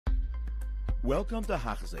Welcome to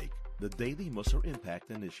Hachzik, the Daily Musar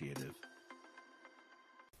Impact Initiative.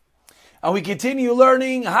 And we continue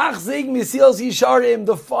learning Hachzik Mesilas Yesharim,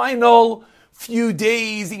 the final few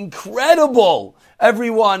days. Incredible.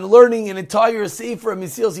 Everyone learning an entire Sefer of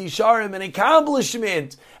Mesilas Yesharim, an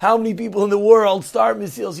accomplishment. How many people in the world start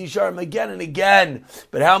Mesilas Yesharim again and again?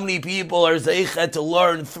 But how many people are zeichet to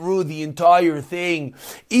learn through the entire thing?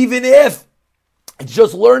 Even if it's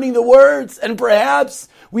just learning the words, and perhaps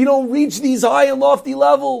we don't reach these high and lofty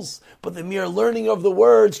levels, but the mere learning of the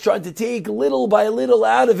words, trying to take little by little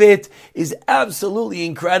out of it, is absolutely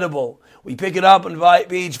incredible. We pick it up on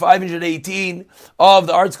page 518 of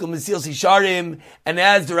the article Mesilas Yesharim, and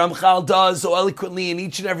as the Ramchal does so eloquently in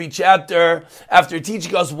each and every chapter, after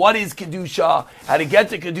teaching us what is Kedusha, how to get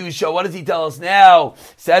to Kedusha, what does he tell us now?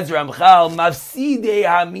 Says Ramchal, Mafsidei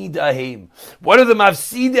Hamidahim. What are the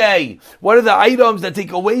Mafsidei? What are the items that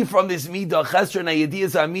take away from this Midah? Chesron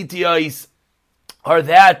Hayediyas Amitiyos are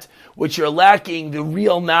that which you're lacking, the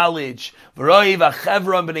real knowledge. And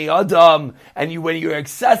when you're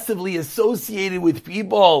excessively associated with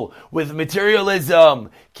people, with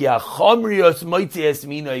materialism, because the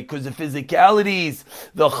physicalities,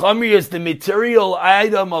 the chamrius, the material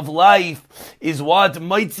item of life, is what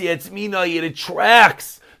it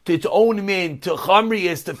attracts to its own mint, to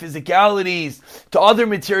chamrius, to physicalities, to other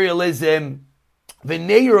materialism.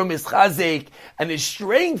 V'neirum is chazek, and it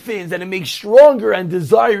strengthens and it makes stronger and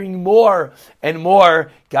desiring more and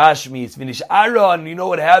more gashmis. V'nish aron, you know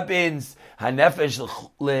what happens? Hanefesh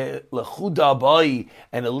lechuda bai,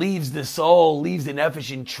 and it leaves the soul, leaves the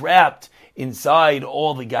nefesh entrapped inside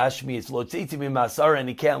all the gashmis. Lo tzeitim masara, and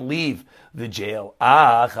it can't leave the jail.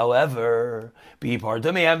 However,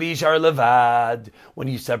 when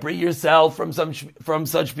you separate yourself from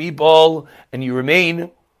such people and you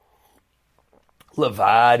remain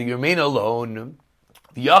Levad, you remain alone.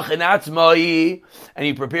 V'yachin atzmai, and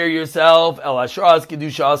you prepare yourself El Hashras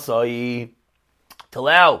Kedusha Asai, to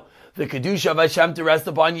allow the Kedusha of Hashem to rest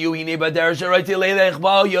upon you. The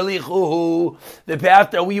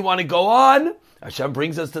path that we want to go on, Hashem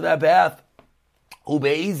brings us to that path.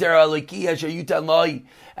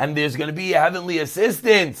 And there's going to be a heavenly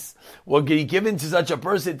assistance will be given to such a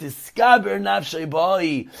person to skaber nafshay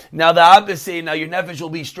bai. Now the opposite, now your nefesh will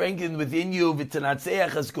be strengthened within you,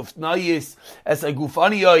 v'tanatzeach as gufnayis, as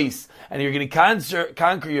agufaniyos, and you're going to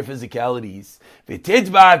conquer your physicalities.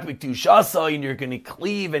 V'tidbak v'kedushasa, and you're going to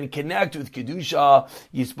cleave and connect with kedusha,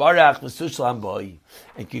 yisbarach v'sushlam bai.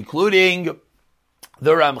 And concluding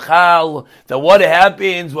the Ramchal, that what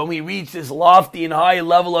happens when we reach this lofty and high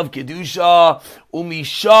level of Kedusha,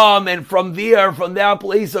 Umisham, and from there, from that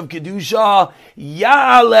place of Kedusha,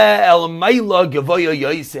 Ya'ale el Maila Gavoya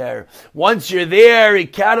Yoiser. Once you're there,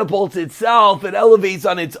 it catapults itself, it elevates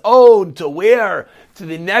on its own to where? To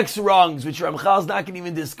the next rungs, which Ramchal is not going to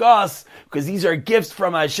even discuss, because these are gifts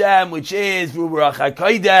from Hashem, which is Ruach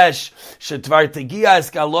HaKodesh, Shetvar Tegia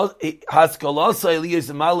Haskalasa Elias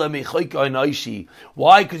Mala Mechoika Inoishi.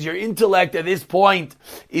 Why? Because your intellect at this point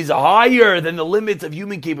is higher than the limits of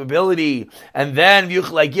human capability. And then, and you're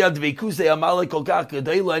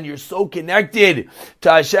so connected to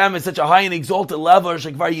Hashem at such a high and exalted level, that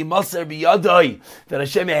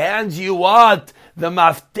Hashem hands you what? The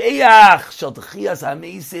mafteach shel techias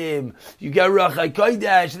hamesim. You get Ruach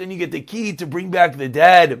HaKodesh, then you get the key to bring back the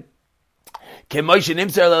dead. As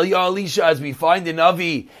we find in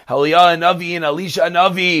Navi, Haliyah Navi and Elisha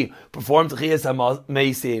Navi perform Techias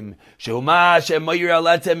HaMeisim.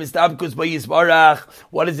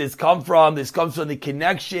 What does this come from? This comes from the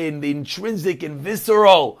connection, the intrinsic and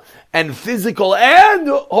visceral and physical and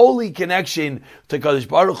holy connection to Kadosh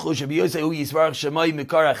Baruch Hu,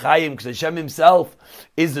 because Hashem Himself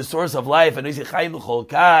is the source of life, and He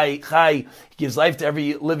gives life to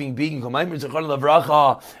every living being. As the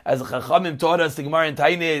Chachamim taught us, the Gemara in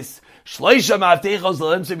Tainis,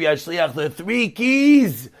 the three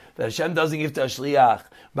keys that Hashem doesn't give to a shliach.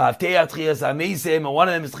 And one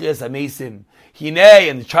of them is Techias HaMeisim. Hinei,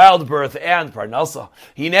 and childbirth and parnasa.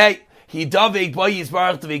 Hinei, it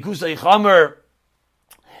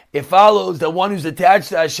follows that one who's attached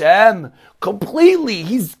to Hashem completely,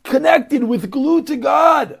 he's connected with glue to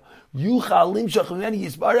God. He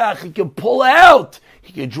can pull out,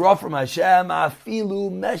 he can draw from Hashem.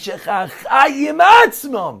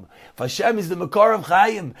 If Hashem is the Makar of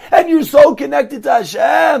Chaim, and you're so connected to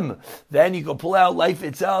Hashem, then you can pull out life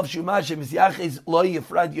itself. Because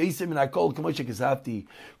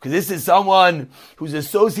this is someone who's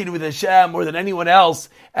associated with Hashem more than anyone else,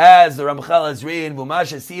 as the Ramchal has written,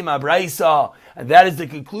 and that is the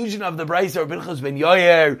conclusion of the Braisa of Birchos Ben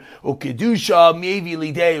Yoyer, Ukedusha Mevi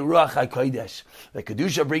Lidei Ruach Ruach HaKodesh. The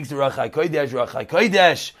Kedusha brings the Ruach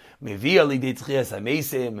HaKodesh, Mevia Lidei Tchias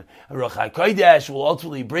HaMeisim. Ruach HaKodesh will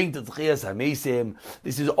ultimately bring to Tchias HaMeisim.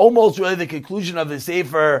 This is almost really the conclusion of the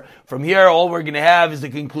Sefer. From here, all we're going to have is the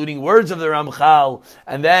concluding words of the Ramchal,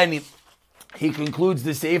 and then he concludes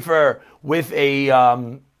the Sefer with a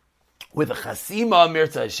Chasima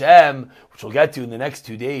Mirza Hashem, which we'll get to in the next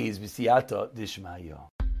 2 days. B'siyata Dishmaya.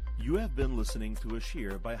 You have been listening to a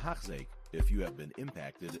shir by Hachzeik. If you have been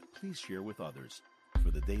impacted, please share with others.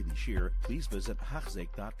 For the daily shir, please visit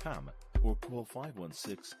Hachzeik.com or call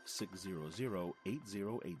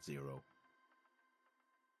 516-600-8080.